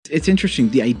it's interesting.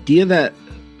 The idea that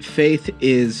faith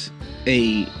is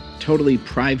a totally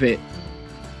private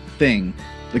thing,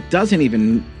 like, doesn't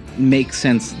even make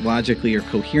sense logically or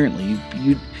coherently.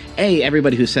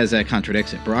 Everybody who says that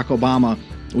contradicts it. Barack Obama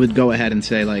would go ahead and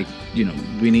say, like,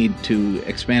 we need to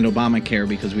expand Obamacare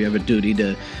because we have a duty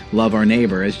to love our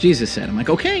neighbor, as Jesus said. I'm like,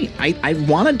 okay, I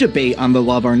want to debate on the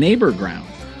love our neighbor ground.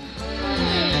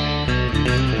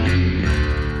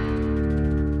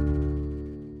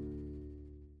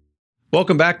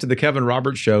 Welcome back to the Kevin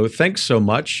Roberts Show. Thanks so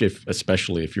much,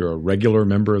 especially if you're a regular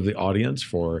member of the audience,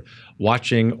 for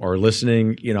watching or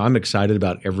listening. I'm excited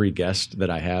about every guest that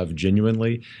I have,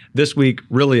 genuinely. This week,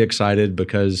 really excited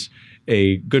because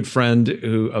a good friend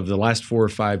who of the last 4 or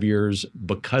 5 years,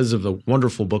 because of the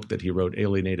wonderful book that he wrote,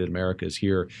 Alienated America, is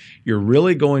here. You're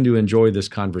really going to enjoy this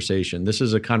conversation. This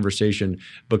is a conversation,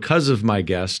 because of my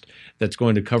guest, that's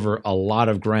going to cover a lot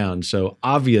of ground. So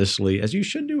obviously, as you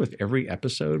should do with every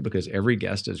episode, because every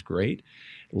guest is great,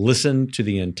 listen to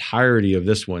the entirety of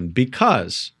this one,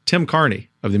 because Tim Carney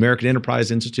of the American Enterprise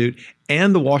Institute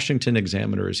and the Washington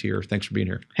Examiner is here. Thanks for being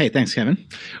here. Hey, thanks, Kevin.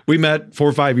 We met 4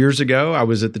 or 5 years ago. I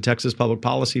was at the Texas Public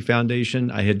Policy Foundation.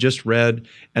 I had just read,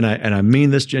 and I mean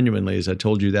this genuinely, as I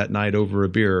told you that night over a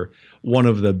beer, one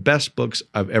of the best books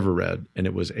I've ever read, and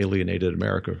it was Alienated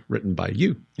America, written by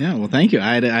you. Yeah, well, thank you.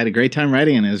 I had a great time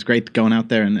writing, and it was great going out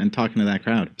there and talking to that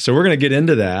crowd. So we're going to get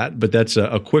into that, but that's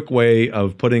a quick way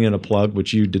of putting in a plug,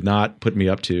 which you did not put me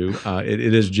up to.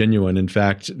 It is genuine. In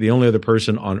fact, the only other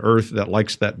person on earth that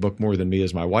likes that book more than me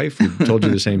is my wife, who told you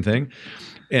the same thing.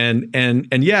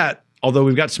 And yet, although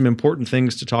we've got some important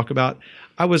things to talk about,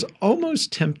 I was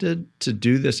almost tempted to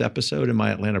do this episode in my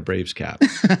Atlanta Braves cap.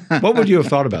 What would you have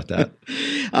thought about that?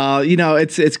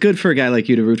 It's good for a guy like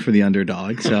you to root for the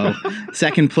underdog. So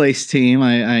second place team,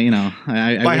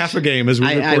 by half a game as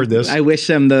we record this. I wish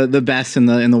them the best in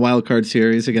the wild card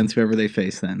series against whoever they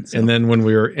face then. So. And then when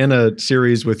we were in a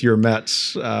series with your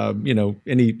Mets,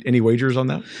 any wagers on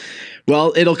that?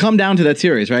 Well, it'll come down to that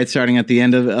series, right? Starting at the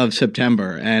end of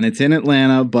September, and it's in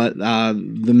Atlanta, but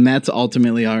the Mets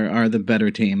ultimately are the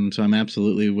better team. So I'm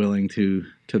absolutely willing to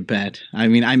bet. I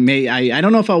mean, I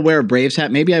don't know if I'll wear a Braves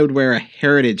hat. Maybe I would wear a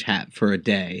Heritage hat for a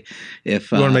day.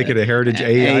 If you want to make it a Heritage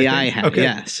AI hat, okay.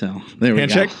 Yeah. So there we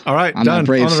Handshake? go. All right, on done.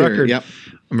 Braves on the record. Series. Yep.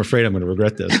 I'm afraid I'm going to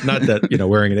regret this. Not that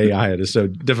wearing an AI hat is so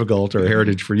difficult or a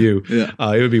Heritage for you. Yeah.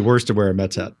 It would be worse to wear a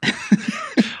Mets hat.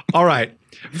 All right.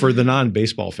 For the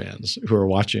non-baseball fans who are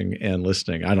watching and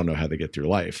listening, I don't know how they get through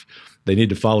life. They need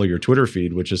to follow your Twitter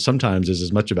feed, which is sometimes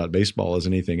as much about baseball as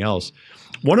anything else.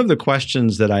 One of the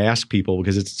questions that I ask people,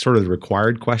 because it's sort of the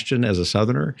required question as a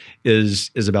Southerner,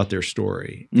 is about their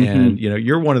story. Mm-hmm. And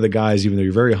you're one of the guys, even though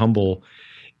you're very humble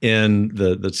in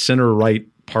the center-right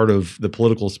part of the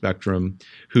political spectrum,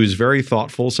 who's very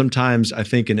thoughtful, sometimes I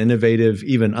think in innovative,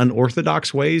 even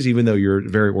unorthodox ways, even though you're a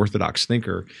very orthodox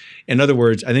thinker. In other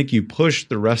words, I think you push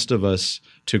the rest of us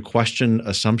to question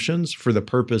assumptions for the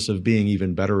purpose of being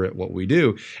even better at what we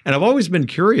do. And I've always been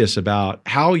curious about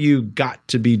how you got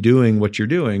to be doing what you're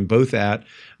doing, both at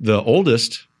the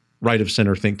oldest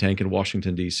right-of-center think tank in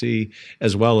Washington, D.C.,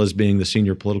 as well as being the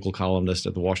senior political columnist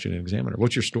at the Washington Examiner.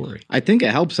 What's your story? I think it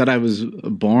helps that I was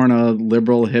born a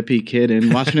liberal hippie kid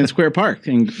in Washington Square Park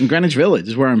in Greenwich Village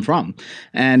is where I'm from.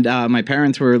 And my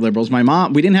parents were liberals. My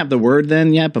mom, we didn't have the word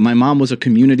then yet, but my mom was a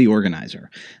community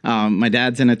organizer. My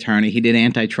dad's an attorney. He did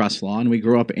antitrust law, and we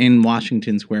grew up in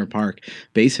Washington Square Park,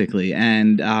 basically.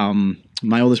 And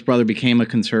my oldest brother became a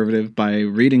conservative by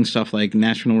reading stuff like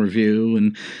National Review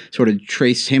and sort of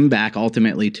traced him back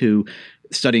ultimately to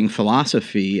studying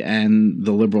philosophy and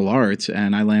the liberal arts,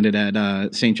 and I landed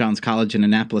at St. John's College in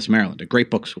Annapolis, Maryland, a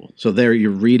great book school. So there you're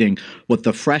reading what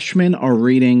the freshmen are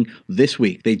reading this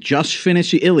week. They just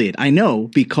finished the Iliad. I know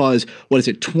because,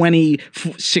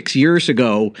 26 years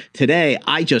ago today,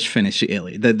 I just finished the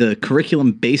Iliad. The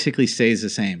curriculum basically stays the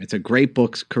same. It's a great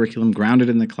book curriculum grounded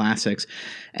in the classics,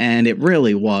 and it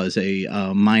really was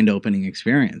a mind-opening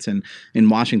experience. And in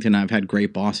Washington, I've had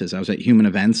great bosses. I was at Human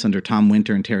Events under Tom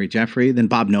Winter and Terry Jeffrey. Then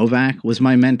Bob Novak was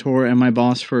my mentor and my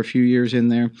boss for a few years in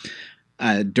there.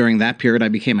 During that period, I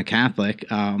became a Catholic,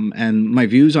 and my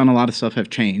views on a lot of stuff have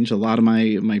changed. A lot of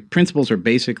my principles are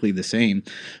basically the same,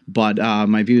 but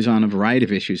my views on a variety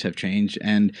of issues have changed.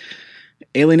 And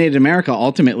Alienated America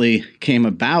ultimately came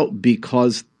about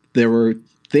because there were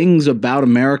things about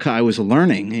America I was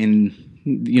learning in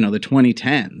the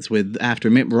 2010s after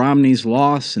Mitt Romney's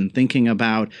loss and thinking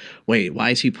about, wait,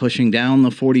 why is he pushing down the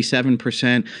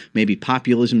 47%? Maybe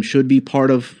populism should be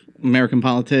part of American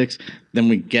politics. Then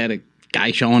we get a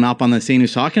guy showing up on the scene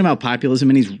who's talking about populism,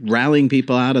 and he's rallying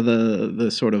people out of the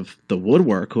sort of the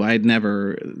woodwork who I had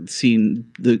never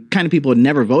seen. The kind of people who had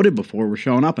never voted before were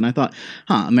showing up, and I thought,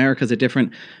 America's a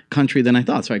different country than I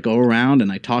thought. So I go around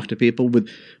and I talk to people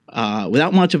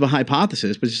without much of a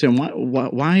hypothesis, but just saying,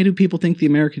 why do people think the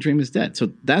American dream is dead?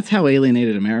 So that's how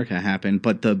Alienated America happened.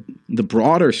 But the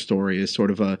broader story is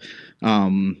sort of a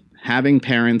having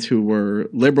parents who were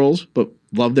liberals but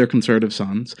love their conservative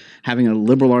sons. Having a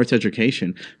liberal arts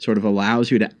education sort of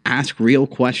allows you to ask real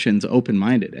questions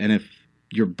open-minded. And if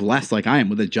you're blessed like I am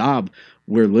with a job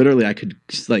where literally I could,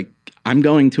 I'm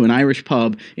going to an Irish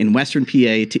pub in Western PA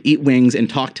to eat wings and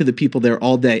talk to the people there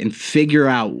all day and figure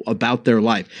out about their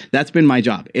life. That's been my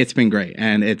job. It's been great.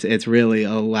 And it's really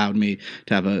allowed me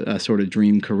to have a sort of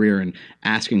dream career in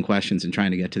asking questions and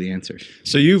trying to get to the answers.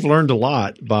 So you've learned a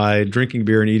lot by drinking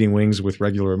beer and eating wings with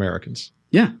regular Americans.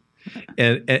 Yeah.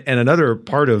 And another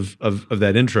part of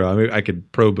that intro, I mean, I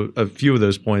could probe a few of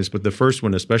those points, but the first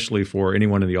one, especially for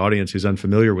anyone in the audience who's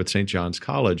unfamiliar with St. John's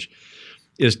College,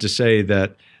 is to say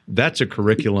that that's a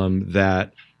curriculum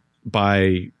that,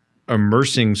 by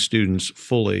immersing students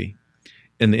fully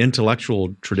in the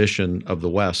intellectual tradition of the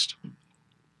West,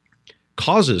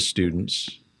 causes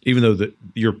students, even though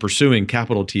you're pursuing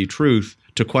capital T truth,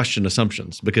 to question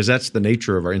assumptions, because that's the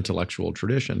nature of our intellectual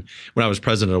tradition. When I was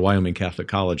president of Wyoming Catholic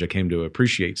College, I came to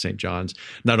appreciate St. John's,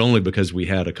 not only because we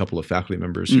had a couple of faculty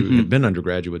members who had been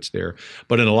undergraduates there,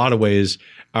 but in a lot of ways,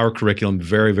 our curriculum,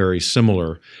 very, very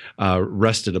similar,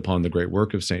 rested upon the great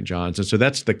work of St. John's. And so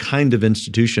that's the kind of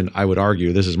institution, I would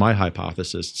argue, this is my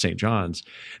hypothesis, St. John's,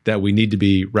 that we need to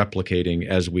be replicating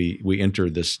as we enter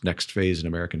this next phase in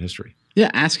American history. Yeah,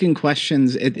 asking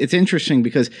questions. It's interesting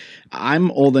because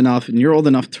I'm old enough and you're old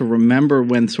enough to remember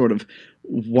when sort of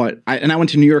I went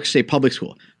to New York State public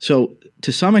school. So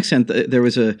to some extent, there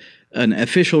was an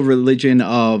official religion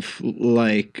of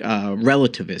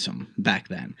relativism back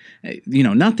then.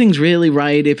 Nothing's really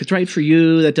right. If it's right for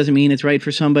you, that doesn't mean it's right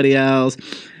for somebody else.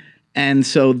 And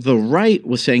so the right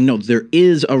was saying, no, there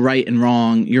is a right and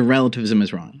wrong. Your relativism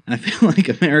is wrong. And I feel like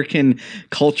American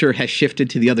culture has shifted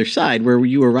to the other side, where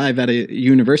you arrive at a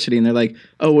university and they're like,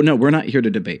 oh, no, we're not here to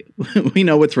debate. We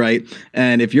know what's right.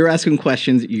 And if you're asking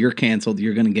questions, you're canceled.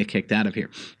 You're going to get kicked out of here.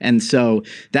 And so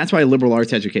that's why liberal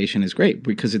arts education is great,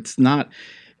 because it's not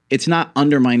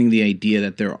undermining the idea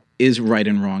that there is right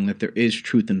and wrong, that there is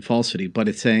truth and falsity, but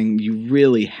it's saying you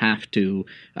really have to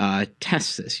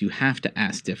test this. You have to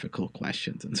ask difficult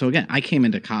questions. And so again, I came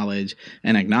into college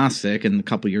an agnostic, and a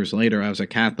couple years later I was a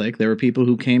Catholic. There were people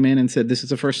who came in and said, this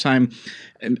is the first time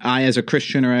I, as a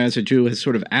Christian or as a Jew, has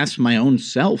sort of asked my own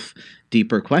self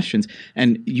deeper questions.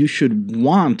 And you should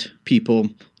want people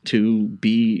to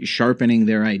be sharpening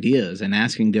their ideas and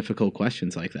asking difficult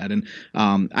questions like that. And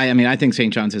I think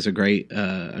St. John's is a great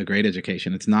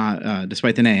education. It's not,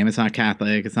 despite the name, it's not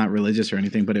Catholic, it's not religious or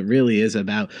anything, but it really is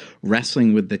about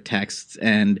wrestling with the texts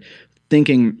and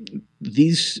thinking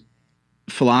these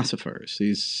philosophers,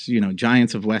 these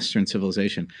giants of Western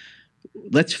civilization,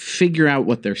 let's figure out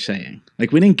what they're saying.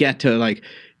 Like, we didn't get to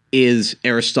is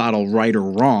Aristotle right or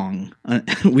wrong?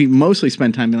 We mostly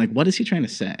spend time being like, what is he trying to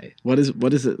say? What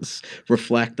does this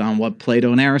reflect on what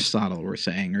Plato and Aristotle were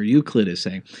saying or Euclid is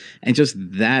saying? And just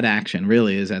that action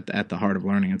really is at the heart of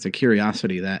learning. It's a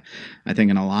curiosity that I think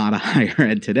in a lot of higher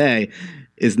ed today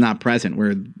is not present,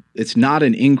 where it's not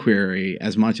an inquiry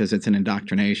as much as it's an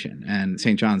indoctrination. And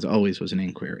St. John's always was an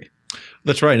inquiry.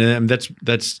 That's right, and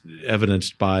that's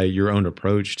evidenced by your own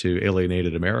approach to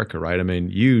Alienated America, right? I mean,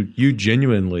 you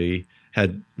genuinely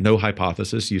had no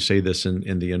hypothesis. You say this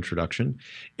in the introduction,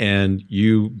 and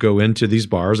you go into these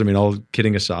bars, I mean, all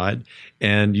kidding aside,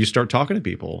 and you start talking to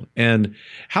people. And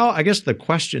I guess the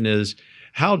question is,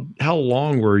 how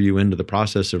long were you into the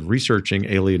process of researching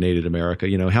Alienated America?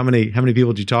 How many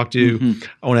people did you talk to? Mm-hmm.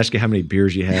 I want to ask you how many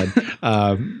beers you had.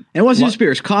 It wasn't just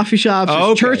beers, coffee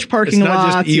shops, church parking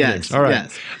lots. Yes, all right.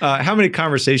 Yes. How many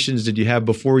conversations did you have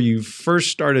before you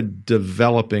first started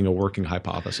developing a working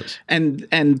hypothesis?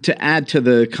 And to add to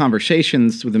the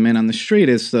conversations with the men on the street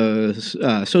is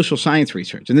the social science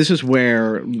research. And this is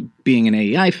where being an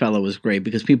AEI fellow was great,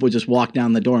 because people would just walk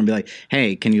down the door and be like,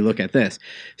 hey, can you look at this?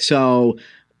 So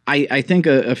I think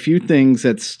a few things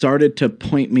that started to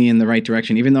point me in the right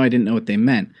direction, even though I didn't know what they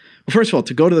meant. Well, first of all,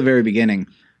 to go to the very beginning,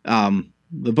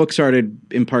 the book started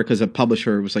in part because a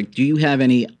publisher was like, do you have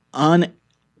any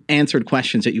unanswered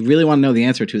questions that you really want to know the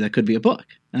answer to that could be a book?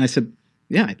 And I said,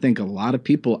 yeah, I think a lot of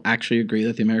people actually agree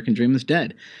that the American dream is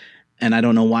dead. And I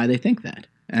don't know why they think that.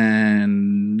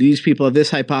 And these people have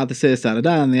this hypothesis,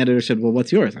 da-da-da. And the editor said, well,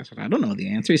 what's yours? I said, I don't know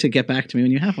the answer. He said, get back to me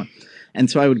when you have one. And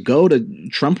so I would go to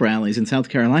Trump rallies in South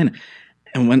Carolina.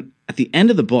 And when at the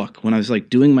end of the book, when I was like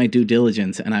doing my due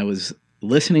diligence and I was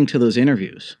listening to those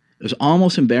interviews, it was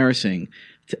almost embarrassing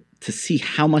to see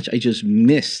how much I just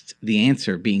missed the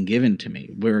answer being given to me,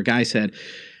 where a guy said,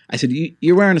 I said,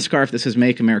 you're wearing a scarf that says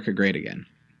 "Make America Great Again."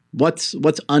 What's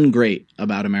ungreat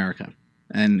about America?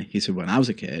 And he said, when I was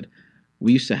a kid,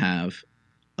 we used to have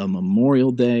a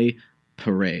Memorial Day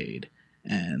parade,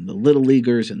 and the Little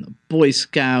Leaguers and the Boy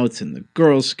Scouts and the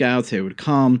Girl Scouts, they would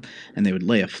come and they would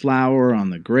lay a flower on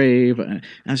the grave. And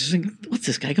I was just thinking, what's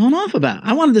this guy going off about?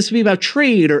 I wanted this to be about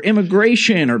trade or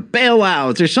immigration or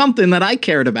bailouts or something that I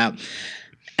cared about.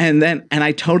 And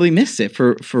I totally missed it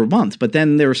for months. But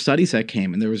then there were studies that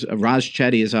came, and there was Raj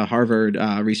Chetty is a Harvard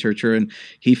researcher, and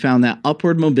he found that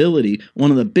upward mobility,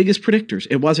 one of the biggest predictors.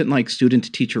 It wasn't like student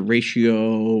to teacher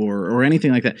ratio or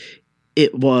anything like that.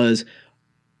 It was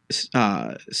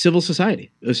civil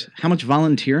society. It was how much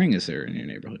volunteering is there in your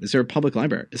neighborhood? Is there a public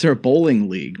library? Is there a bowling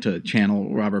league, to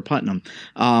channel Robert Putnam?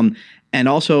 And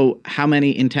also, how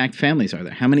many intact families are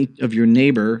there? How many of your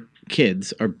neighbor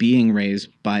kids are being raised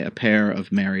by a pair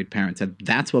of married parents? And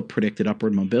that's what predicted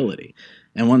upward mobility.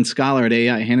 And one scholar at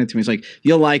AI handed it to me. He's like,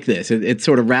 you'll like this. It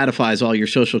sort of ratifies all your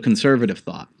social conservative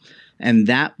thought. And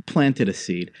that planted a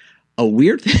seed. A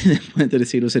weird thing that planted a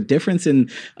seed was a difference in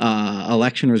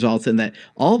election results, in that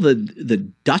all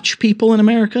the Dutch people in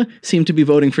America seemed to be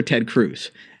voting for Ted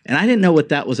Cruz. And I didn't know what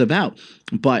that was about,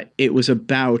 but it was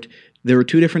about, there were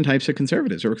two different types of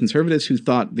conservatives. There were conservatives who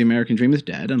thought the American dream is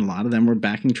dead, and a lot of them were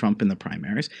backing Trump in the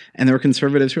primaries. And there were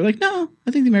conservatives who were like, no,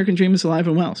 I think the American dream is alive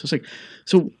and well. So it's like,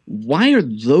 so why are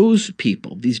those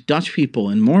people, these Dutch people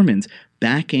and Mormons,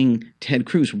 backing Ted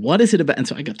Cruz? What is it about? And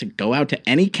so I got to go out to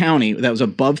any county that was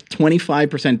above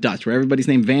 25% Dutch, where everybody's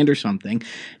named Vander something,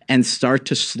 and start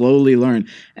to slowly learn.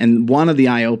 And one of the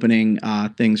eye-opening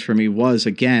things for me was,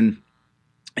 again,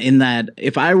 in that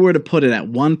if I were to put it at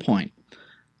one point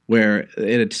where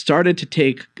it had started to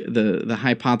take the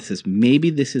hypothesis, maybe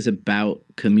this is about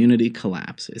community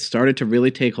collapse. It started to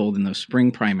really take hold in those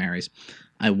spring primaries.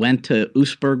 I went to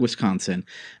Oostburg, Wisconsin,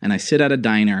 and I sit at a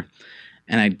diner.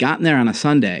 And I'd gotten there on a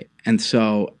Sunday, and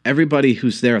so everybody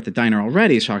who's there at the diner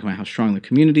already is talking about how strong the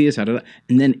community is, and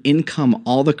then in come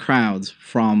all the crowds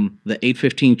from the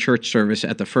 8:15 church service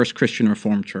at the First Christian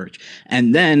Reformed Church,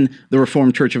 and then the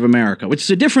Reformed Church of America, which is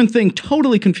a different thing,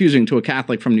 totally confusing to a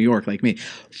Catholic from New York like me.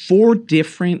 4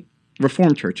 different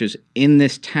Reformed churches in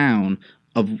this town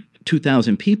of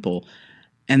 2,000 people,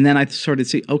 and then I started to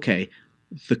see, okay,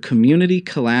 the community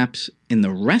collapse in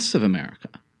the rest of America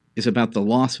is about the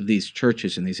loss of these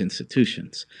churches and these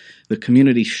institutions. The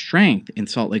community strength in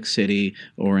Salt Lake City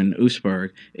or in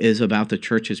Oostburg is about the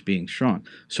churches being strong.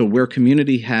 So where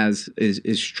community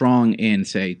is strong in,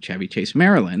 say, Chevy Chase,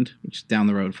 Maryland, which is down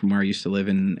the road from where I used to live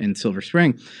in Silver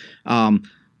Spring,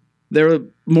 they're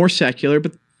more secular,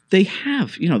 but they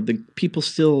have, the people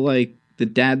still, like, the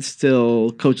dads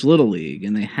still coach Little League,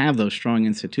 and they have those strong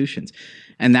institutions.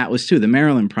 And that was, too, the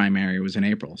Maryland primary was in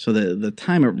April. So the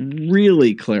time it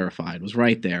really clarified was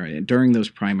right there during those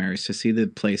primaries, to see the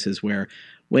places where,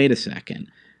 wait a second,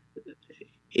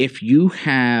 if you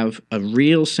have a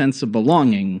real sense of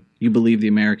belonging, you believe the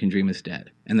American dream is dead.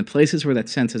 And the places where that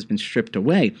sense has been stripped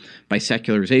away by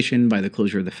secularization, by the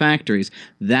closure of the factories,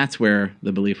 that's where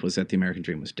the belief was that the American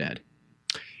dream was dead.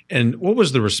 And what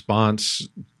was the response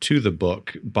to the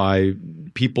book by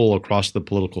people across the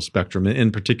political spectrum?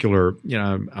 In particular,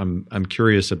 I'm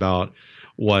curious about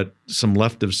what some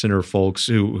left of center folks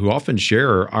who often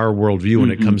share our worldview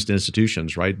when it comes to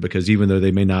institutions, right? Because even though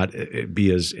they may not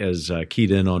be as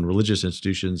keyed in on religious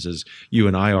institutions as you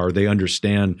and I are, they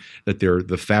understand that they're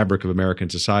the fabric of American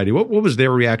society. What was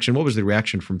their reaction? What was the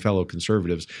reaction from fellow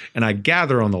conservatives? And I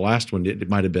gather on the last one, it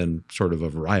might have been sort of a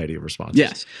variety of responses.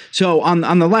 Yes. So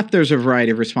on the left, there's a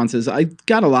variety of responses. I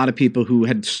got a lot of people who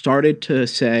had started to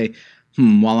say,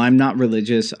 while I'm not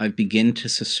religious, I begin to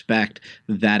suspect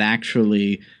that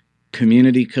actually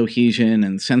community cohesion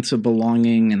and sense of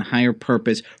belonging and higher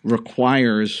purpose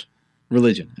requires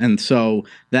religion. And so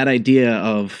that idea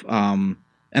of, and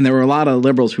there were a lot of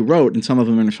liberals who wrote, and some of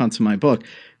them in response to my book,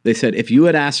 they said, if you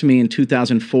had asked me in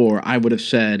 2004, I would have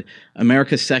said,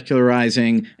 America's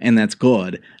secularizing and that's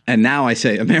good. And now I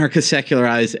say, America's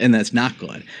secularized and that's not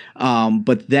good.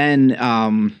 But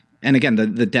then... and again,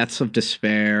 the deaths of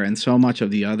despair and so much of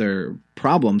the other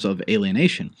problems of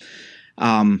alienation.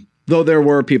 Though there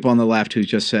were people on the left who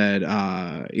just said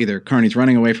either Carney's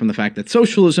running away from the fact that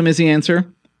socialism is the answer,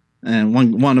 and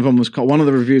one of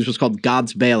the reviews was called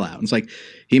God's Bailout. It's like,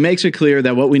 he makes it clear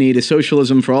that what we need is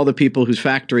socialism for all the people whose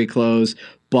factory closed,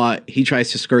 but he tries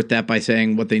to skirt that by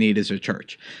saying what they need is a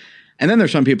church. And then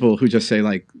there's some people who just say,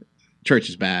 like, church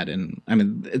is bad, and I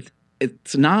mean,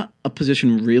 it's not a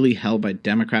position really held by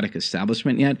Democratic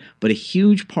establishment yet, but a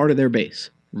huge part of their base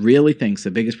really thinks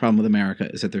the biggest problem with America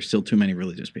is that there's still too many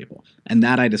religious people, and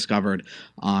that I discovered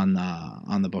on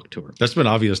the book tour. That's been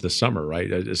obvious this summer, right?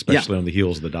 Especially on the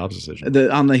heels of the Dobbs decision.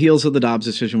 On the heels of the Dobbs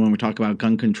decision, when we talk about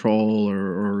gun control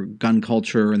or gun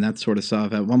culture and that sort of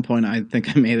stuff, at one point I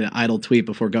think I made an idle tweet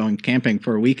before going camping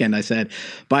for a weekend. I said,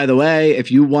 by the way,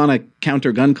 if you want to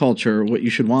counter gun culture, what you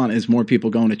should want is more people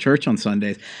going to church on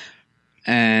Sundays.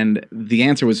 And the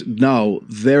answer was no,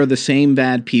 they're the same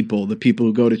bad people, the people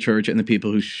who go to church and the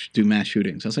people who do mass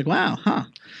shootings. I was like, wow, huh.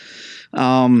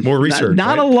 More research.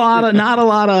 Not a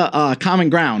lot of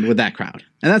common ground with that crowd.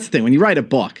 And that's the thing. When you write a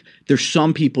book, there's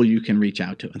some people you can reach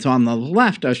out to. And so on the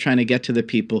left, I was trying to get to the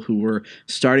people who were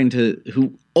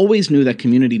who always knew that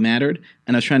community mattered.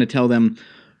 And I was trying to tell them,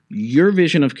 your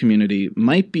vision of community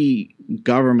might be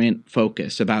government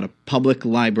focused, about a public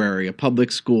library, a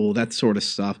public school, that sort of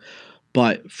stuff.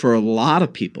 But for a lot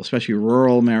of people, especially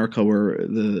rural America, where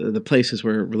the places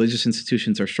where religious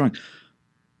institutions are strong,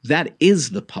 that is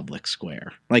the public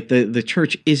square. Like the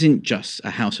church isn't just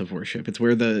a house of worship. It's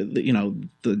where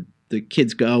the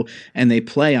kids go and they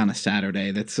play on a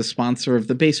Saturday. That's the sponsor of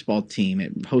the baseball team.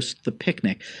 It hosts the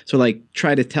picnic. So like,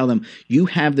 try to tell them, you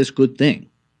have this good thing,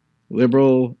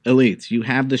 liberal elites. You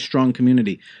have this strong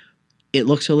community. It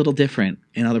looks a little different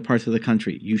in other parts of the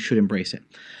country. You should embrace it.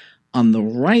 On the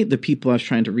right, the people I was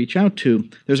trying to reach out to,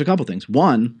 there's a couple things.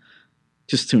 One,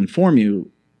 just to inform you,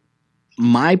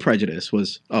 my prejudice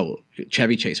was,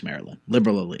 Chevy Chase, Maryland,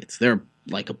 liberal elites. They're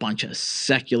like a bunch of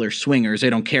secular swingers. They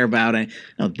don't care about it.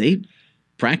 No, they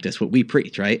practice what we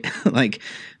preach, right? Like,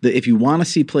 if you want to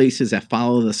see places that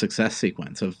follow the success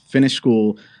sequence of finish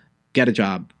school, get a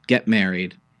job, get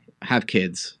married, have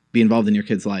kids, be involved in your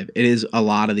kid's life, it is a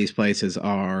lot of these places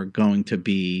are going to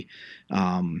be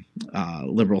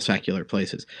liberal secular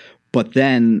places. But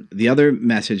then the other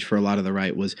message for a lot of the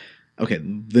right was, okay,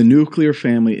 the nuclear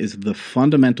family is the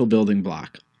fundamental building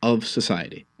block of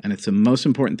society, and it's the most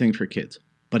important thing for kids,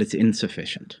 but it's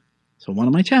insufficient. So one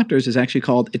of my chapters is actually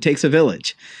called It Takes a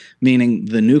Village, meaning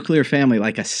the nuclear family,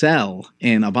 like a cell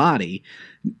in a body,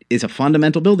 is a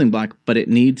fundamental building block, but it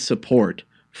needs support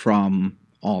from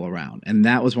all around. And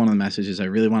that was one of the messages I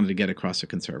really wanted to get across to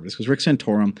conservatives. Because Rick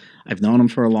Santorum, I've known him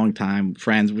for a long time.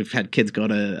 Friends, we've had kids go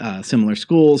to similar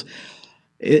schools.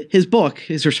 His book,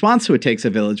 his response to It Takes a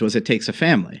Village was It Takes a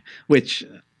Family, which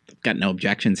I've got no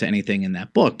objection to anything in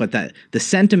that book. But that the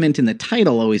sentiment in the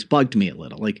title always bugged me a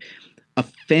little. Like, a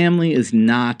family is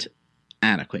not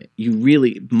adequate. You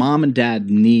really, mom and dad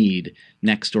need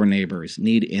next door neighbors,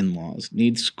 need in-laws,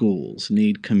 need schools,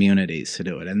 need communities to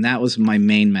do it. And that was my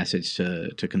main message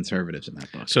to conservatives in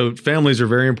that book. So families are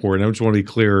very important. I just want to be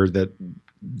clear that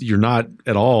you're not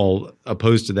at all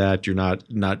opposed to that. You're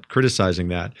not criticizing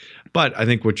that. But I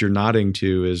think what you're nodding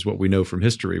to is what we know from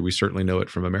history. We certainly know it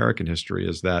from American history,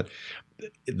 is that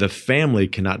the family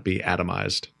cannot be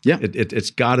atomized. Yeah.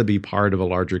 It's got to be part of a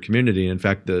larger community. And in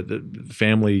fact, the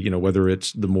family, whether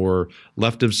it's the more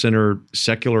left of center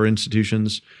secular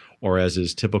institutions, or as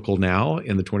is typical now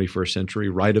in the 21st century,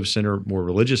 right of center, more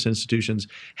religious institutions,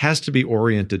 has to be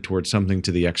oriented towards something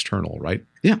to the external, right?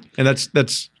 Yeah. And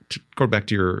that's go back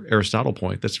to your Aristotle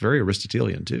point. That's very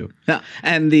Aristotelian too. Yeah.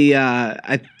 And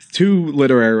the two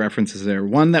literary references there.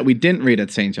 One that we didn't read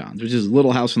at St. John's, which is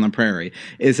Little House on the Prairie,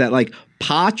 is that like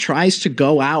Pa tries to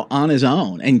go out on his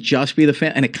own and just be the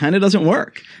fan, and it kind of doesn't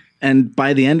work. And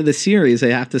by the end of the series,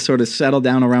 they have to sort of settle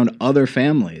down around other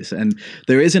families. And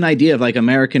there is an idea of like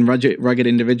American rugged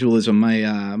individualism.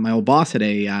 My old boss at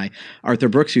AEI, Arthur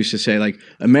Brooks, used to say, like,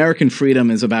 American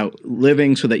freedom is about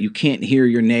living so that you can't hear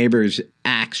your neighbor's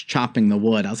axe chopping the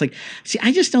wood. I was like, see,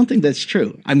 I just don't think that's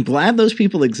true. I'm glad those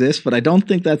people exist, but I don't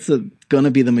think that's going to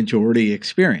be the majority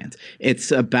experience. It's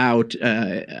about,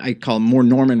 I call it more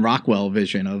Norman Rockwell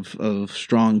vision of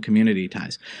strong community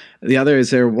ties. The other is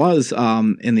there was,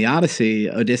 in the Odyssey,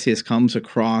 Odysseus comes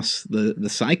across the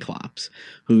Cyclops,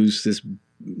 who's this,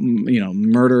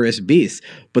 murderous beast.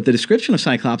 But the description of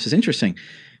Cyclops is interesting.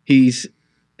 He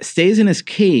stays in his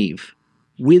cave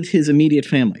with his immediate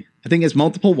family. I think he has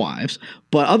multiple wives.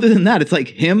 But other than that, it's like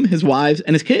him, his wives,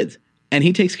 and his kids. And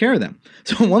he takes care of them.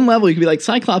 So on one level, you could be like,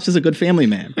 Cyclops is a good family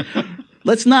man.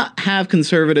 Let's not have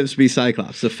conservatives be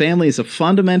Cyclops. The family is a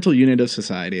fundamental unit of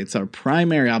society. It's our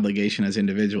primary obligation as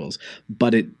individuals.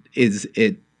 But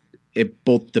it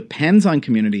both depends on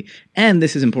community, and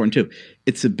this is important too,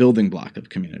 it's a building block of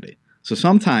community. So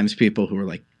sometimes people who are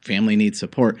like, family needs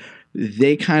support,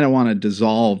 they kind of want to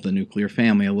dissolve the nuclear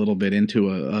family a little bit into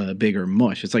a bigger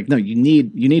mush. It's like, no, you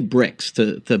need bricks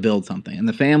to build something. And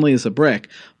the family is a brick.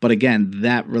 But again,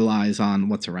 that relies on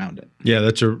what's around it. Yeah,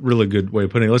 that's a really good way of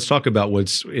putting it. Let's talk about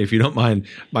if you don't mind,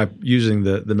 by using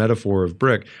the metaphor of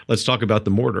brick, let's talk about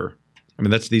the mortar. I mean,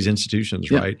 that's these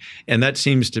institutions, right? And that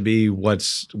seems to be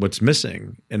what's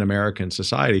missing in American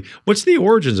society. What's the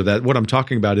origins of that? What I'm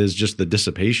talking about is just the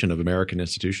dissipation of American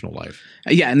institutional life.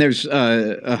 Yeah, and there's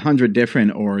 100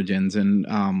 different origins. And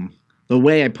the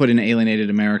way I put in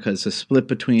Alienated America is a split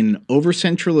between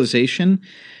over-centralization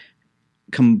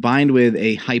combined with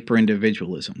a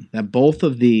hyper-individualism. That both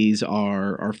of these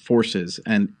are forces.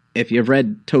 And if you've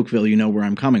read Tocqueville, you know where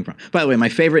I'm coming from. By the way, my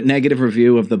favorite negative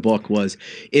review of the book was,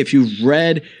 if you've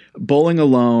read Bowling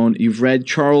Alone, you've read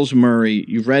Charles Murray,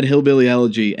 you've read Hillbilly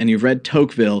Elegy, and you've read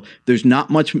Tocqueville, there's not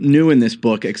much new in this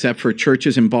book except for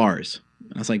churches and bars.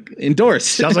 I was like, endorse.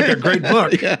 Sounds like a great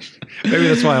book. Yeah. Maybe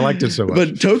that's why I liked it so much.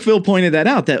 But Tocqueville pointed that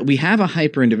out, that we have a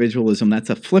hyper-individualism that's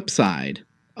a flip side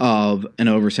of an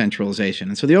over-centralization.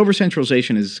 And so the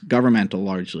over-centralization is governmental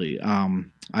largely.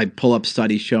 I pull up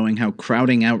studies showing how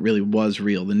crowding out really was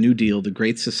real. The New Deal, the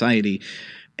Great Society,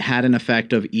 had an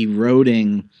effect of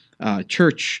eroding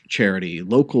church charity,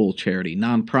 local charity,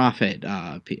 nonprofit.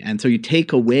 And so you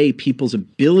take away people's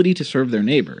ability to serve their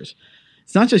neighbors.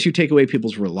 It's not just you take away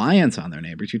people's reliance on their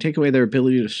neighbors, you take away their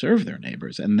ability to serve their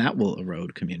neighbors, and that will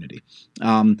erode community.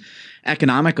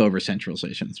 Economic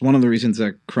over-centralization. It's one of the reasons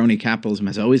that crony capitalism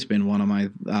has always been one of my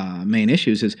main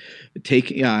issues, is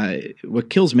what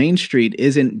kills Main Street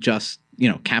isn't just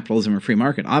capitalism or free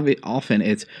market. Often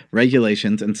it's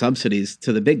regulations and subsidies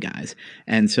to the big guys.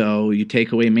 And so you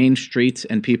take away main streets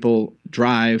and people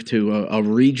drive to a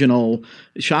regional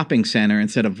shopping center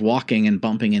instead of walking and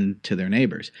bumping into their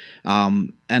neighbors.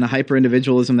 And a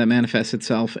hyper-individualism that manifests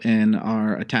itself in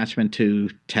our attachment to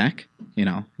tech.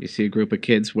 You see a group of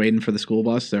kids waiting for the school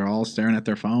bus. They're all staring at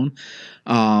their phone.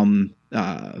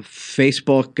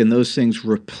 Facebook and those things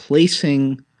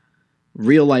replacing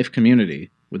real-life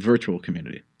community with virtual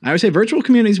community. I would say virtual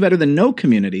community is better than no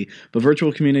community, but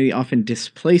virtual community often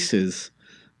displaces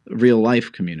real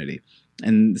life community.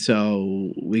 And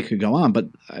so we could go on, but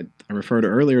I referred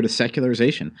earlier to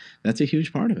secularization. That's a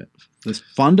huge part of it. This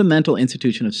fundamental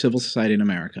institution of civil society in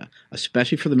America,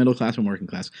 especially for the middle class and working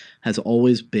class, has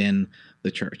always been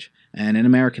the church. And in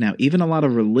America now, even a lot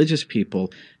of religious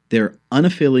people, they're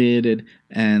unaffiliated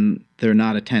and they're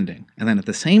not attending. And then at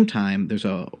the same time, there's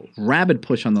a rabid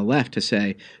push on the left to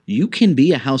say, you can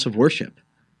be a house of worship.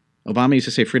 Obama used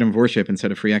to say freedom of worship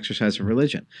instead of free exercise of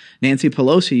religion. Nancy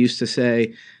Pelosi used to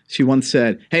say, she once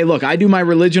said, hey, look, I do my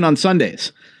religion on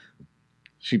Sundays.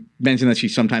 She mentioned that she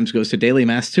sometimes goes to daily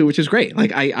mass too, which is great.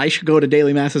 Like I should go to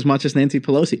daily mass as much as Nancy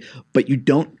Pelosi, but you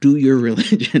don't do your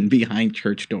religion behind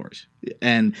church doors.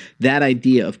 And that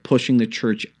idea of pushing the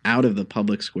church out of the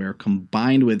public square,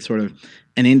 combined with sort of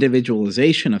an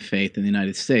individualization of faith in the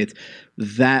United States,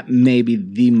 that may be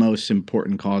the most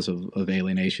important cause of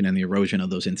alienation and the erosion of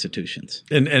those institutions.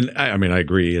 And I mean, I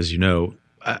agree, as you know,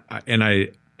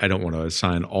 I don't want to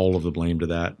assign all of the blame to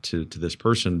that to this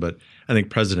person, but I think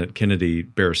President Kennedy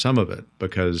bears some of it,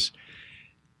 because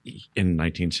in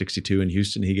 1962 in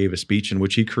Houston, he gave a speech in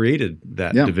which he created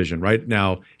that division, right?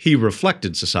 Now, he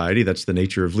reflected society. That's the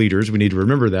nature of leaders. We need to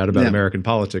remember that about American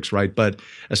politics, right? But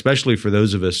especially for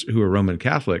those of us who are Roman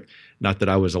Catholic, not that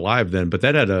I was alive then, but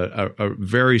that had a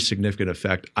very significant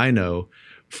effect, I know,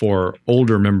 for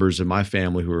older members of my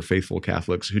family who are faithful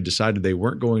Catholics who decided they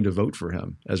weren't going to vote for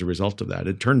him as a result of that.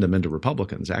 It turned them into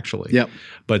Republicans, actually. Yep.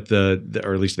 But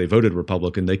or at least they voted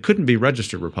Republican. They couldn't be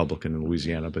registered Republican in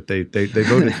Louisiana, but they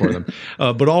voted for them.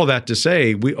 But all of that to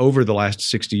say, over the last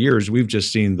 60 years, we've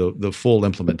just seen the full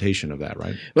implementation of that,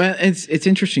 right? Well, it's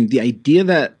interesting. The idea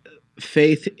that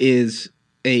faith is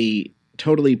a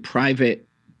totally private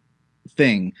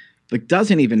thing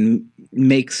doesn't even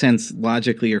make sense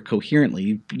logically or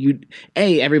coherently.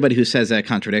 Everybody who says that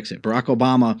contradicts it. Barack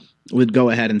Obama would go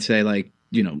ahead and say,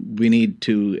 we need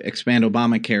to expand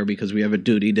Obamacare because we have a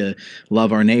duty to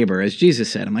love our neighbor, as Jesus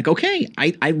said. I'm like, okay,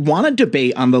 I want to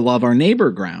debate on the love our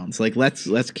neighbor grounds.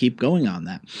 Let's keep going on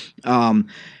that.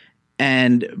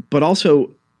 But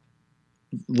also,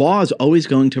 law is always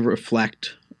going to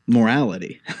reflect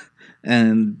morality.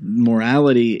 And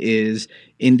morality is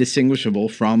indistinguishable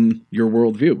from your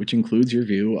worldview, which includes your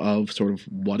view of sort of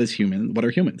what are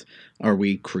humans? Are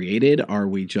we created? Are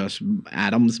we just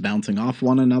atoms bouncing off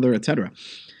one another, et cetera?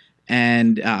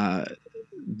 And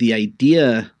the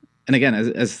idea, and again,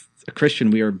 as a Christian,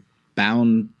 we are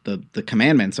bound, the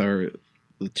commandments are,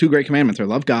 the two great commandments are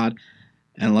love God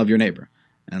and love your neighbor.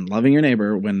 and loving your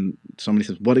neighbor, when somebody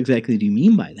says, what exactly do you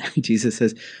mean by that? Jesus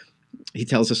says, he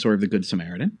tells the story of the Good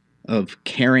Samaritan, of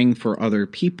caring for other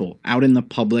people out in the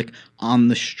public, on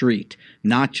the street,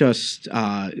 not just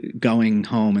going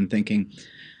home and thinking,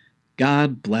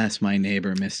 God bless my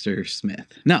neighbor, Mr. Smith.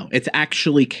 No, it's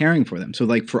actually caring for them. So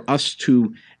like for us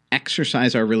to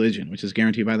exercise our religion, which is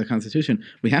guaranteed by the Constitution,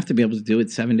 we have to be able to do it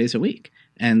 7 days a week.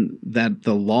 And that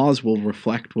the laws will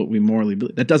reflect what we morally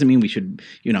believe. That doesn't mean we should,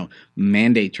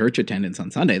 mandate church attendance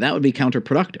on Sunday. That would be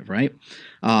counterproductive, right?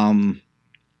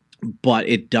 But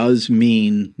it does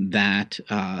mean that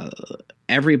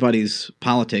everybody's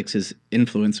politics is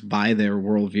influenced by their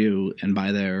worldview and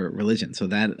by their religion. So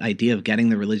that idea of getting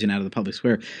the religion out of the public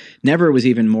square never was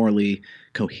even morally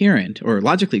coherent or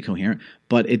logically coherent,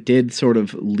 but it did sort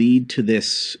of lead to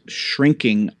this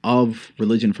shrinking of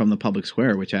religion from the public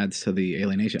square, which adds to the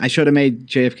alienation. I should have made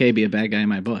JFK be a bad guy in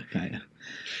my book.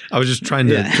 I was just trying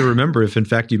to remember if, in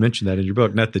fact, you mentioned that in your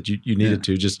book. Not that you needed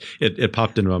to, just it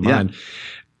popped into my mind.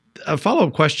 A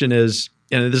follow-up question is,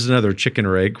 and this is another chicken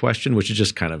or egg question, which is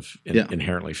just kind of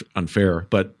inherently unfair,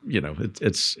 but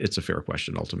it's a fair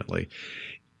question ultimately.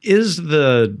 Is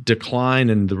the decline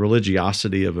in the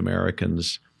religiosity of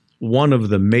Americans one of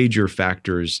the major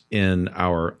factors in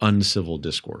our uncivil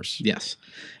discourse? Yes,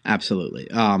 absolutely.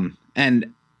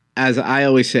 And as I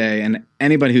always say, and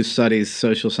anybody who studies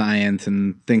social science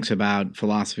and thinks about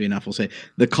philosophy enough will say,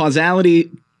 the causality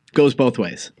goes both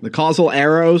ways. The causal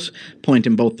arrows point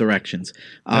in both directions.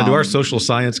 Now, do our social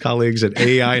science colleagues at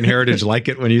AEI and Heritage like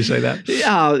it when you say that?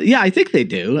 Yeah, I think they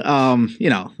do.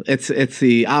 It's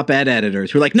the op-ed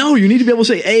editors who are like, no, you need to be able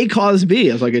to say A cause B.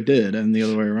 I was like, it did, and the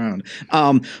other way around.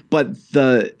 So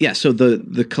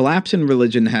the collapse in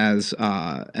religion has,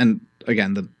 and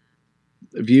again, the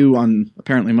view on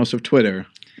apparently most of Twitter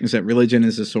is that religion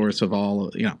is the source of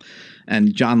all,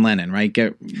 and John Lennon, right?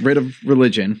 Get rid of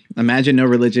religion. Imagine no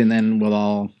religion, then we'll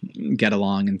all get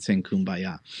along and sing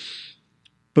Kumbaya.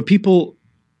 But people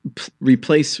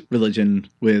replace religion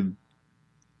with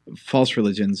false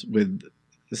religions, with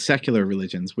secular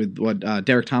religions, with what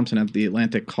Derek Thompson at The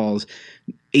Atlantic calls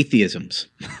atheisms.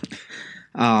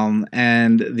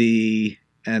 And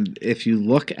if you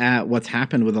look at what's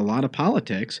happened with a lot of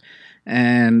politics,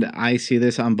 and I see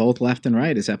this on both left and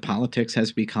right, is that politics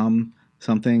has become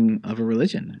something of a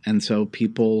religion. And so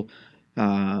people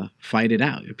fight it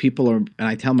out. And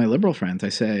I tell my liberal friends, I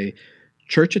say,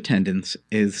 church attendance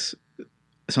is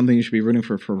something you should be rooting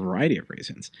for a variety of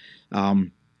reasons.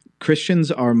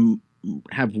 Christians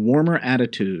have warmer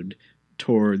attitude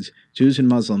towards Jews and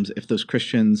Muslims if those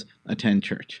Christians attend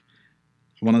church.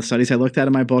 One of the studies I looked at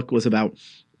in my book was about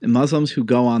Muslims who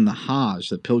go on the Hajj,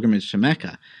 the pilgrimage to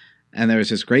Mecca. And there was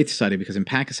this great study because in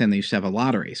Pakistan they used to have a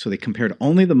lottery. So they compared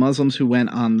only the Muslims who went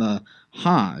on the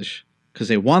Hajj, because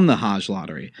they won the Hajj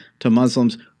lottery, to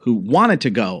Muslims who wanted to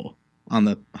go on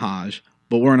the Hajj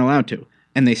but weren't allowed to.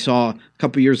 And they saw a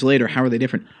couple years later, how are they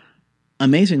different?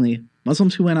 Amazingly,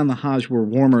 Muslims who went on the Hajj were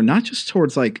warmer, not just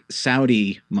towards like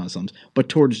Saudi Muslims, but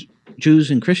towards Jews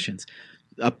and Christians.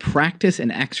 A practice and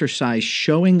exercise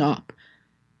showing up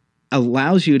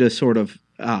allows you to sort of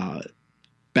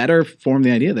better form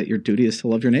the idea that your duty is to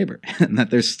love your neighbor and that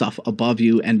there's stuff above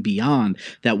you and beyond,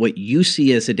 that what you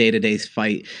see as a day-to-day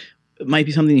fight might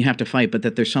be something you have to fight, but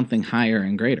that there's something higher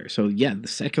and greater. So yeah, the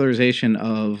secularization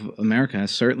of America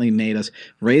has certainly made us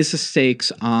raise the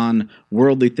stakes on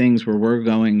worldly things where we're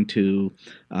going to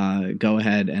go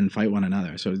ahead and fight one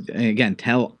another. So again,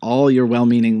 tell all your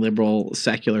well-meaning liberal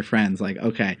secular friends, like,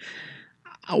 okay,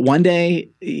 one day,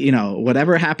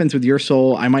 whatever happens with your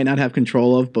soul, I might not have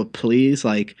control of, but please,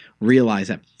 realize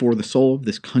that for the soul of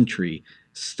this country,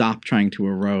 stop trying to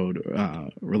erode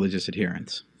religious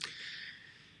adherence.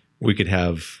 We could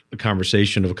have a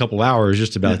conversation of a couple hours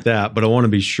just about that, but I want to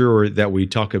be sure that we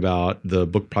talk about the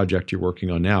book project you're working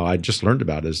on now. I just learned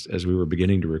about it as we were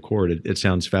beginning to record. It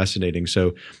sounds fascinating.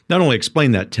 So not only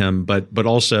explain that, Tim, but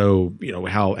also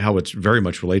how it's very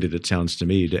much related, it sounds to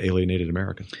me, to alienated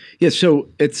Americans. Yeah, so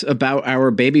it's about our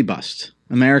baby bust.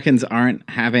 Americans aren't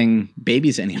having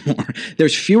babies anymore.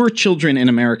 There's fewer children in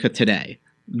America today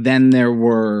than there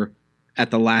were at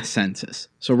the last census.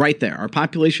 So right there, our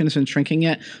population isn't shrinking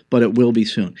yet, but it will be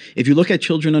soon. If you look at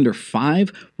children under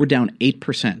 5, we're down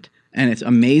 8%. And it's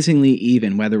amazingly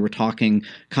even, whether we're talking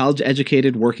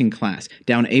college-educated, working class,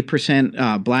 down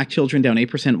 8%, black children, down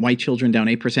 8%, white children, down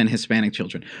 8%, Hispanic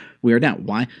children. We are down.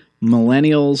 Why?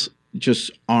 Millennials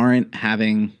just aren't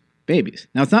having babies.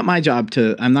 Now, it's not my job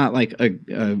I'm not like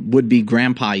a would-be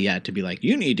grandpa yet to be like,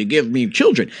 you need to give me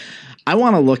children. I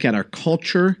want to look at our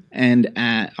culture and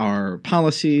at our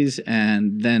policies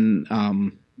and then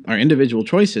our individual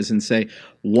choices and say,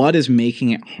 what is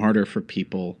making it harder for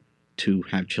people to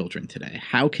have children today?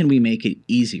 How can we make it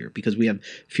easier? Because we have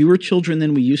fewer children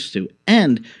than we used to,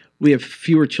 and we have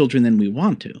fewer children than we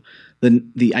want to.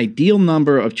 The ideal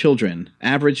number of children,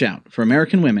 average out, for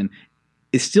American women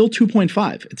is still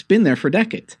 2.5. It's been there for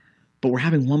decades, but we're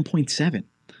having 1.7.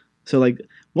 So, like,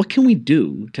 what can we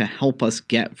do to help us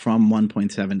get from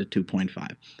 1.7 to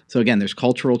 2.5? So again, there's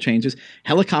cultural changes.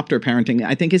 Helicopter parenting,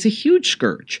 I think, is a huge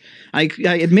scourge. I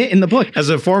admit in the book. As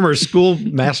a former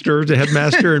schoolmaster,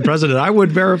 headmaster, and president, I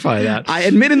would verify that. I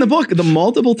admit in the book the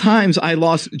multiple times I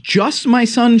lost just my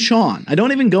son, Sean. I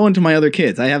don't even go into my other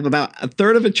kids. I have about a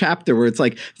third of a chapter where it's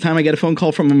like the time I get a phone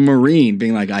call from a Marine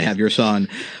being like, I have your son.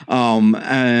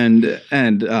 And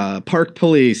park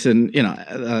police and,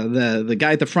 the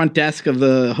guy at the front desk of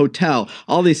the hotel,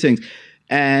 all these things.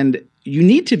 And you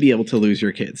need to be able to lose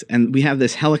your kids. And we have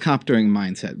this helicoptering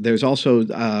mindset. There's also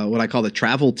what I call the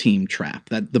travel team trap,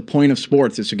 that the point of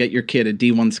sports is to get your kid a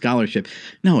D1 scholarship.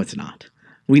 No, it's not.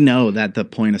 We know that the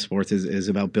point of sports is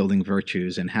about building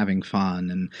virtues and having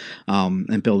fun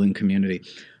and building community.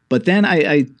 But then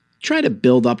I try to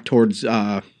build up towards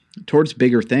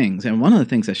bigger things. And one of the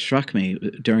things that struck me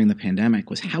during the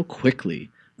pandemic was how quickly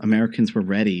Americans were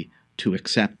ready to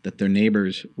accept that their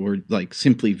neighbors were like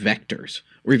simply vectors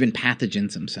or even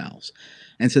pathogens themselves.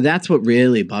 And so that's what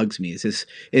really bugs me is this,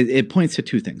 it points to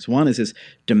two things. One is this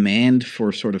demand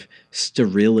for sort of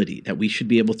sterility, that we should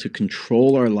be able to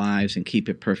control our lives and keep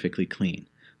it perfectly clean.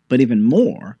 But even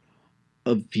more,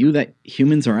 a view that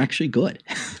humans are actually good.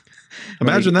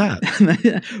 Imagine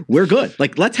that. We're good.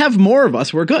 Like, let's have more of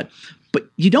us. We're good. But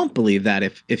you don't believe that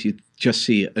if you just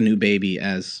see a new baby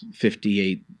as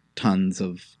 58 tons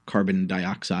of carbon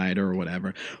dioxide or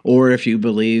whatever, or if you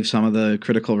believe some of the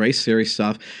critical race theory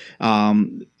stuff,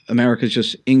 America's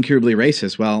just incurably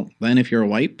racist. Well, then if you're a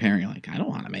white parent, you're like, I don't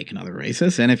want to make another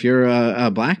racist. And if you're a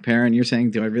black parent, you're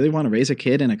saying, do I really want to raise a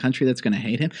kid in a country that's going to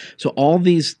hate him? So all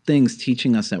these things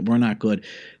teaching us that we're not good,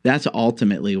 that's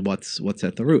ultimately what's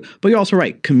at the root. But you're also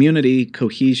right. Community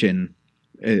cohesion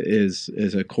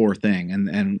is a core thing,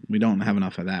 and we don't have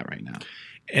enough of that right now.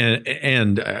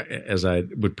 And as I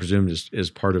would presume is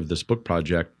part of this book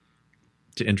project,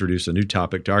 to introduce a new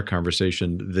topic to our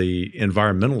conversation, the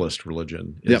environmentalist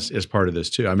religion is part of this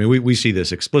too. I mean, we see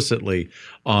this explicitly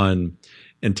on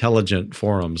intelligent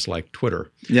forums like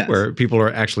Twitter, where people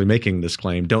are actually making this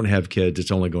claim, don't have kids, it's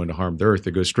only going to harm the earth.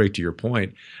 It goes straight to your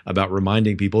point about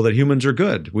reminding people that humans are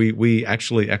good. We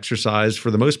actually exercise,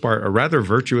 for the most part, a rather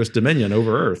virtuous dominion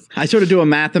over earth. I sort of do a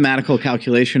mathematical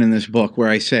calculation in this book where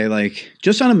I say, like,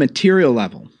 just on a material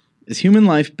level, is human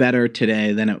life better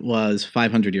today than it was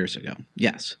 500 years ago?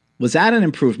 Yes. Was that an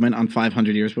improvement on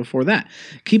 500 years before that?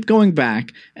 Keep going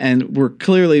back, and we're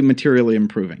clearly materially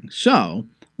improving. So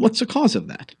what's the cause of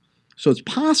that? So it's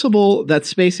possible that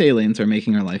space aliens are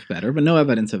making our life better, but no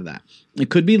evidence of that. It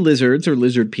could be lizards or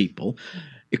lizard people.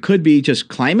 It could be just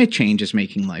climate change is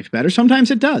making life better.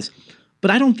 Sometimes it does.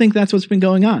 But I don't think that's what's been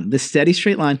going on. This steady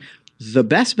straight line, the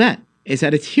best bet is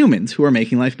that it's humans who are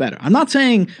making life better. I'm not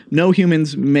saying no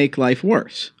humans make life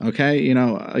worse, okay?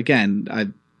 Again,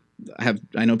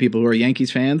 I know people who are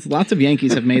Yankees fans. Lots of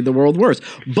Yankees have made the world worse.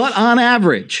 But on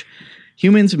average,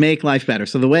 humans make life better.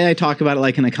 So the way I talk about it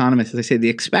like an economist is I say the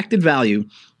expected value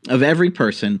of every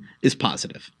person is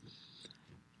positive.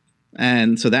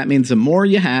 And so that means the more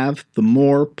you have, the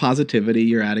more positivity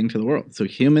you're adding to the world. So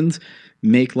humans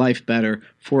make life better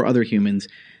for other humans.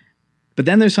 But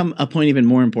then there's a point even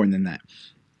more important than that.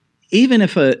 Even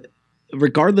if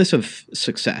regardless of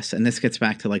success, and this gets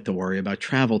back to like the worry about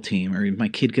travel team, or my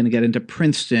kid going to get into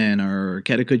Princeton or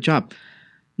get a good job,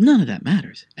 none of that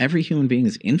matters. Every human being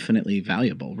is infinitely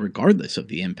valuable, regardless of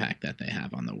the impact that they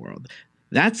have on the world.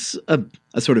 That's a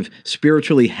sort of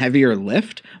spiritually heavier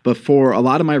lift. But for a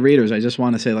lot of my readers, I just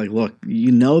want to say, like, look,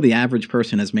 the average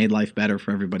person has made life better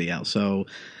for everybody else. So,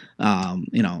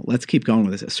 let's keep going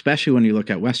with this, especially when you look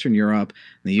at Western Europe,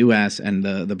 the U.S., and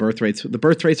the birth rates. The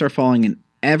birth rates are falling in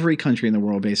every country in the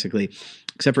world, basically,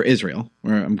 except for Israel,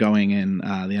 where I'm going in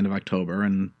the end of October.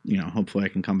 And, hopefully I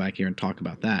can come back here and talk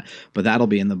about that. But that'll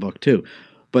be in the book, too.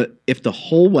 But if the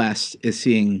whole West is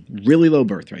seeing really low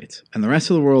birth rates and the rest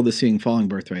of the world is seeing falling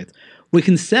birth rates, we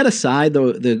can set aside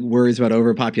the worries about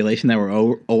overpopulation that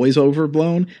were always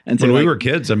overblown. And when we were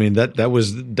kids, I mean, that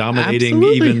was dominating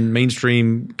even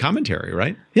mainstream commentary,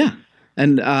 right? Yeah.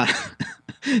 And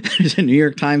there's a New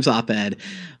York Times op-ed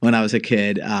when I was a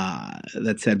kid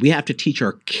that said, we have to teach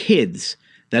our kids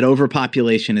that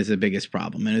overpopulation is the biggest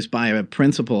problem. And it's by a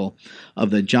principal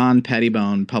of the John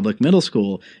Pettibone Public Middle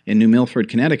School in New Milford,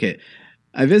 Connecticut.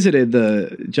 I visited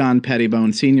the John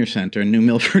Pettibone Senior Center in New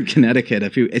Milford, Connecticut.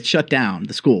 It shut down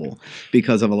the school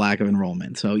because of a lack of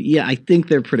enrollment. So yeah, I think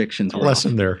their predictions were off.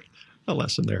 A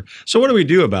lesson there. So what do we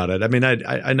do about it? I mean,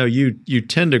 I know you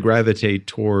tend to gravitate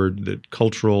toward the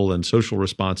cultural and social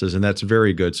responses, and that's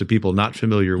very good. So people not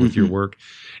familiar with your work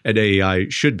at AEI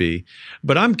should be.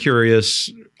 But I'm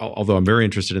curious, although I'm very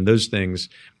interested in those things,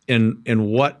 in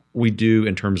what we do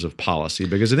in terms of policy,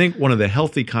 because I think one of the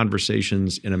healthy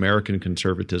conversations in American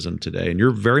conservatism today, and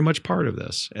you're very much part of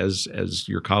this, as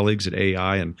your colleagues at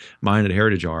AEI and mine at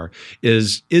Heritage are,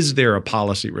 is there a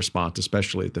policy response,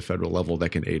 especially at the federal level, that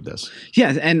can aid this?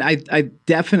 Yes, and I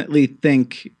definitely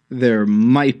think there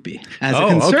might be. As a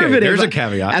conservative, okay. There's a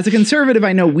caveat. As a conservative,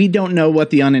 I know we don't know what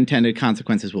the unintended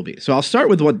consequences will be. So I'll start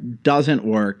with what doesn't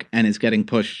work and is getting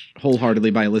pushed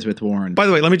wholeheartedly by Elizabeth Warren. By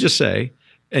the way, let me just say,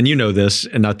 and you know this,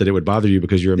 and not that it would bother you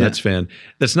because you're a Mets fan,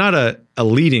 that's not a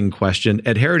leading question.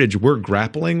 At Heritage, we're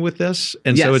grappling with this.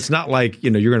 And so it's not like,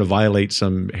 you're going to violate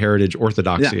some Heritage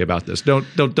orthodoxy about this.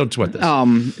 Don't sweat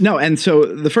this. No, and so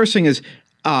the first thing is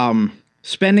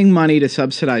spending money to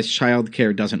subsidize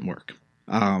childcare doesn't work.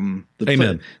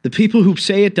 Amen. The people who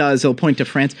say it does, they'll point to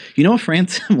France. You know what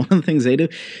France, one of the things they do?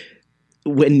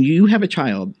 When you have a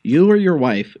child, you or your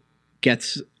wife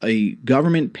gets a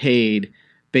government paid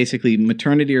basically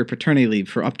maternity or paternity leave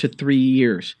for up to 3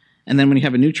 years. And then when you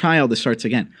have a new child, it starts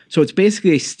again. So it's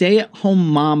basically a stay-at-home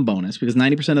mom bonus, because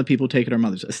 90% of the people who take it are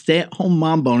mothers. A stay-at-home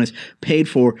mom bonus paid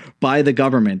for by the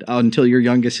government until your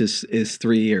youngest is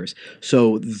 3 years.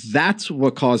 So that's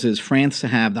what causes France to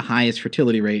have the highest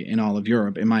fertility rate in all of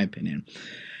Europe, in my opinion.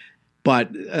 But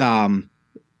again,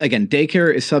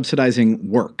 daycare is subsidizing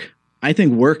work. I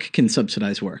think work can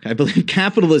subsidize work. I believe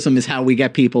capitalism is how we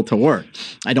get people to work.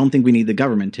 I don't think we need the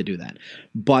government to do that.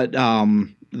 But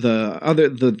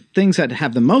the things that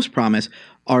have the most promise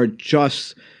are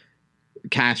just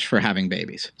cash for having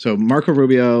babies. So Marco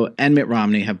Rubio and Mitt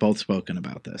Romney have both spoken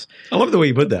about this. I love the way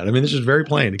you put that. I mean, this is very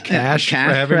plain. Cash for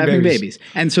having babies.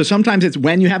 And so sometimes it's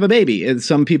when you have a baby.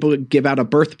 Some people give out a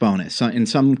birth bonus in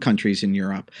some countries in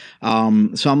Europe.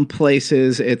 Some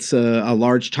places it's a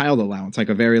large child allowance, like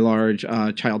a very large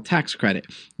child tax credit.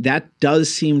 That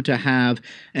does seem to have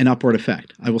an upward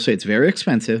effect. I will say it's very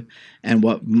expensive. And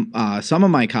what some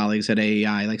of my colleagues at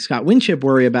AEI, like Scott Winship,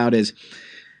 worry about is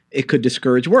it could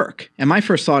discourage work. And my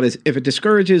first thought is, if it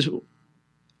discourages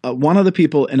one of the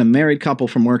people in a married couple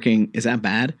from working, is that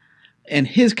bad? And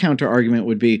his counter argument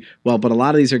would be, well, but a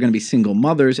lot of these are going to be single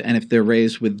mothers, and if they're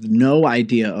raised with no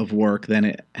idea of work, then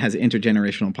it has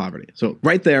intergenerational poverty. So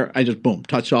right there, I just,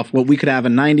 touched off what we could have a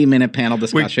 90-minute panel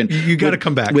discussion. You got to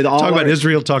come back. Talk about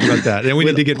Israel, talk about that. And we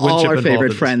need to get Winship all our involved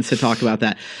favorite friends to talk about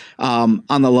that.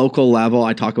 On the local level,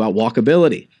 I talk about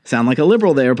walkability. Sound like a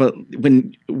liberal there, but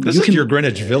when this is your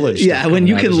Greenwich Village. Yeah, when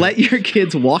you can let your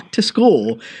kids walk to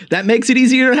school, that makes it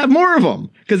easier to have more of them,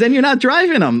 because then you're not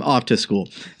driving them off to school.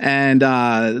 And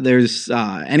there's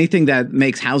anything that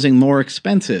makes housing more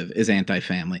expensive is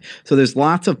anti-family. So there's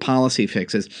lots of policy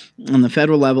fixes. On the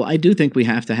federal level, I do think we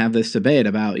have to have this debate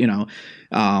about,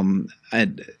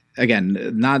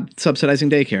 again, not subsidizing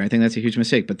daycare. I think that's a huge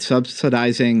mistake, but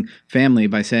subsidizing family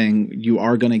by saying you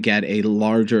are going to get a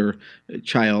larger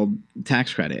child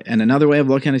tax credit. And another way of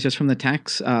looking at it is just from the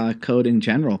tax code in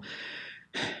general.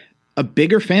 A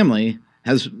bigger family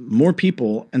has more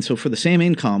people, and so for the same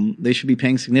income, they should be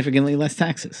paying significantly less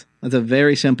taxes. That's a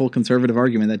very simple conservative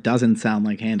argument that doesn't sound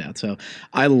like handouts. So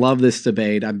I love this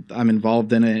debate. I'm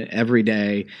involved in it every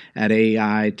day at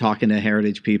AEI, talking to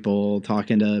heritage people,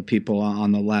 talking to people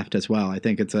on the left as well. I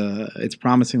think it's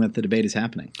promising that the debate is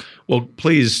happening. Well,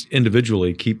 please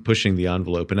individually keep pushing the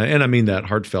envelope, and I mean that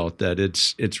heartfelt. That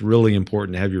it's really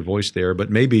important to have your voice there. But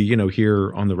maybe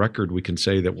here on the record we can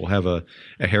say that we'll have a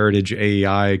heritage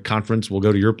AEI conference. We'll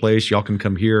go to your place. Y'all can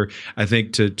come here. I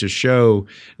think to show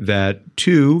that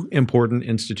two important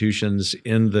institutions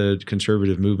in the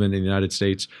conservative movement in the United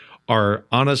States are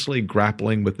honestly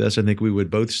grappling with this. I think we would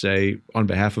both say, on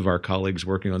behalf of our colleagues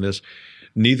working on this,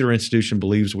 neither institution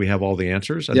believes we have all the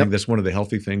answers. I think that's one of the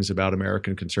healthy things about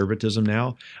American conservatism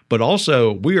now. But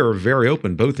also, we are very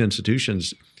open, both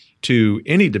institutions, to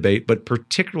any debate, but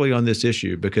particularly on this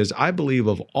issue, because I believe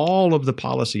of all of the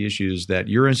policy issues that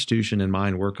your institution and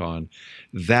mine work on,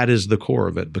 that is the core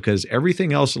of it, because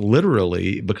everything else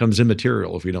literally becomes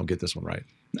immaterial if we don't get this one right.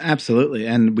 Absolutely.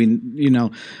 And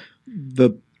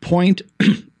the point,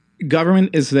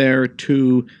 government is there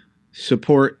to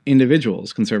support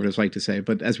individuals, conservatives like to say,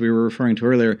 but as we were referring to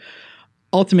earlier,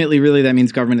 ultimately, really, that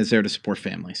means government is there to support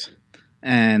families.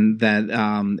 And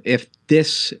that if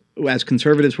this, as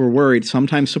conservatives were worried,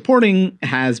 sometimes supporting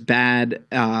has bad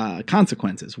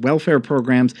consequences. Welfare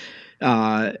programs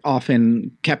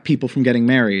often kept people from getting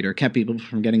married or kept people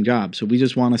from getting jobs. So we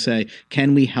just want to say,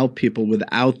 can we help people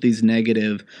without these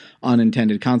negative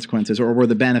unintended consequences, or where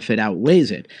the benefit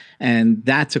outweighs it? And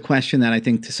that's a question that I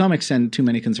think to some extent too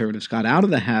many conservatives got out of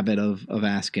the habit of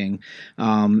asking,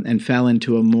 and fell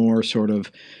into a more sort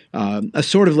of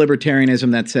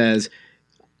libertarianism that says,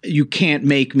 you can't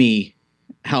make me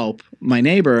help my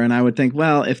neighbor. And I would think,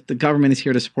 well, if the government is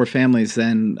here to support families,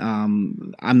 then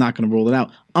I'm not going to rule it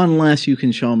out unless you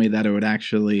can show me that it would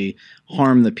actually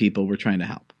harm the people we're trying to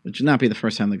help, which would not be the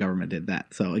first time the government did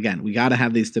that. So again, we got to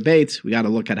have these debates. We got to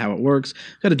look at how it works.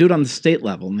 We got to do it on the state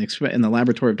level in the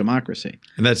laboratory of democracy.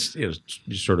 And that's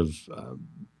sort of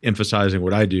emphasizing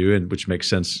what I do, and which makes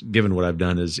sense given what I've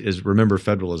done, is remember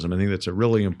federalism. I think that's a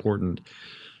really important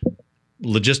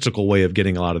logistical way of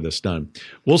getting a lot of this done.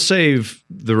 We'll save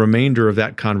the remainder of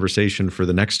that conversation for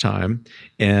the next time,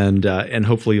 and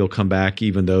hopefully you'll come back,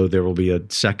 even though there will be a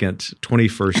second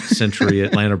 21st century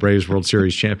Atlanta Braves World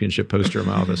Series championship poster in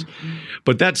my office.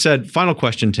 But that said, final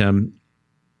question, Tim.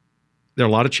 There are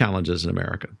a lot of challenges in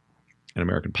America, in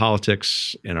American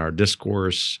politics, in our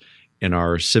discourse, in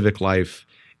our civic life.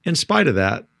 In spite of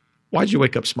that, why'd you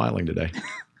wake up smiling today?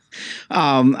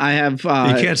 I have.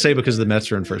 You can't say because the Mets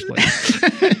are in first place.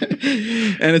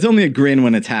 And it's only a grin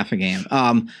when it's half a game.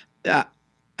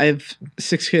 I have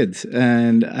 6 kids,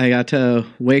 and I got to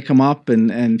wake them up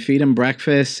and feed them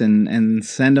breakfast and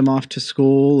send them off to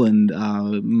school. And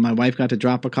my wife got to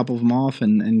drop a couple of them off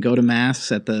and go to mass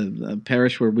at the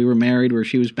parish where we were married, where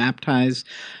she was baptized.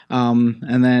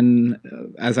 And then,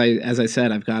 as I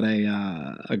said, I've got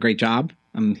a great job.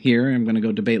 I'm here. I'm going to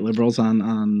go debate liberals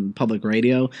on public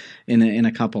radio in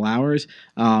a couple hours.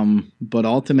 But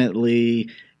ultimately,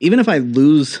 even if I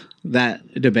lose that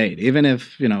debate, even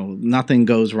if nothing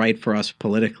goes right for us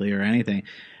politically or anything,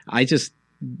 I just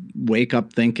wake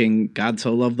up thinking God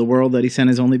so loved the world that He sent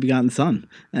His only begotten Son,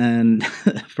 and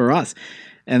for us,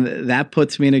 and that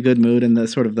puts me in a good mood. And the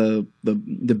sort of the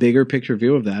bigger picture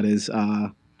view of that is,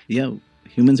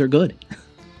 humans are good.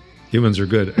 Humans are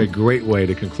good. A great way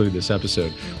to conclude this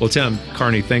episode. Well, Tim,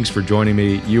 Carney, thanks for joining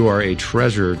me. You are a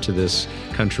treasure to this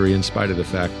country in spite of the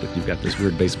fact that you've got this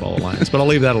weird baseball alliance. But I'll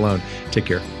leave that alone. Take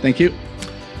care. Thank you.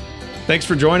 Thanks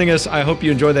for joining us. I hope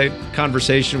you enjoyed that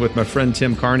conversation with my friend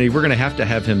Tim Carney. We're going to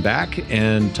have him back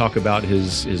and talk about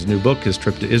his new book, his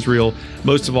trip to Israel.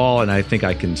 Most of all, and I think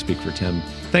I can speak for Tim,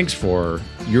 thanks for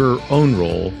your own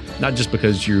role, not just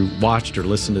because you watched or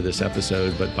listened to this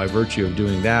episode, but by virtue of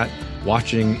doing that,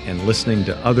 watching and listening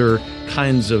to other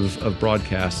kinds of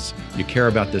broadcasts. You care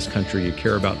about this country. You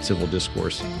care about civil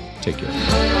discourse. Take care.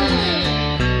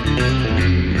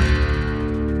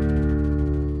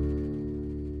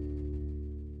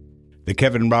 The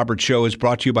Kevin Roberts Show is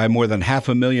brought to you by more than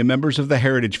 500,000 members of the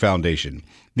Heritage Foundation.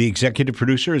 The executive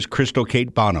producer is Crystal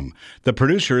Kate Bonham. The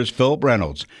producer is Philip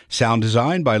Reynolds. Sound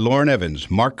design by Lauren Evans,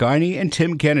 Mark Guiney, and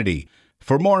Tim Kennedy.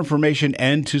 For more information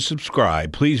and to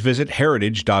subscribe, please visit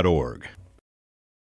heritage.org.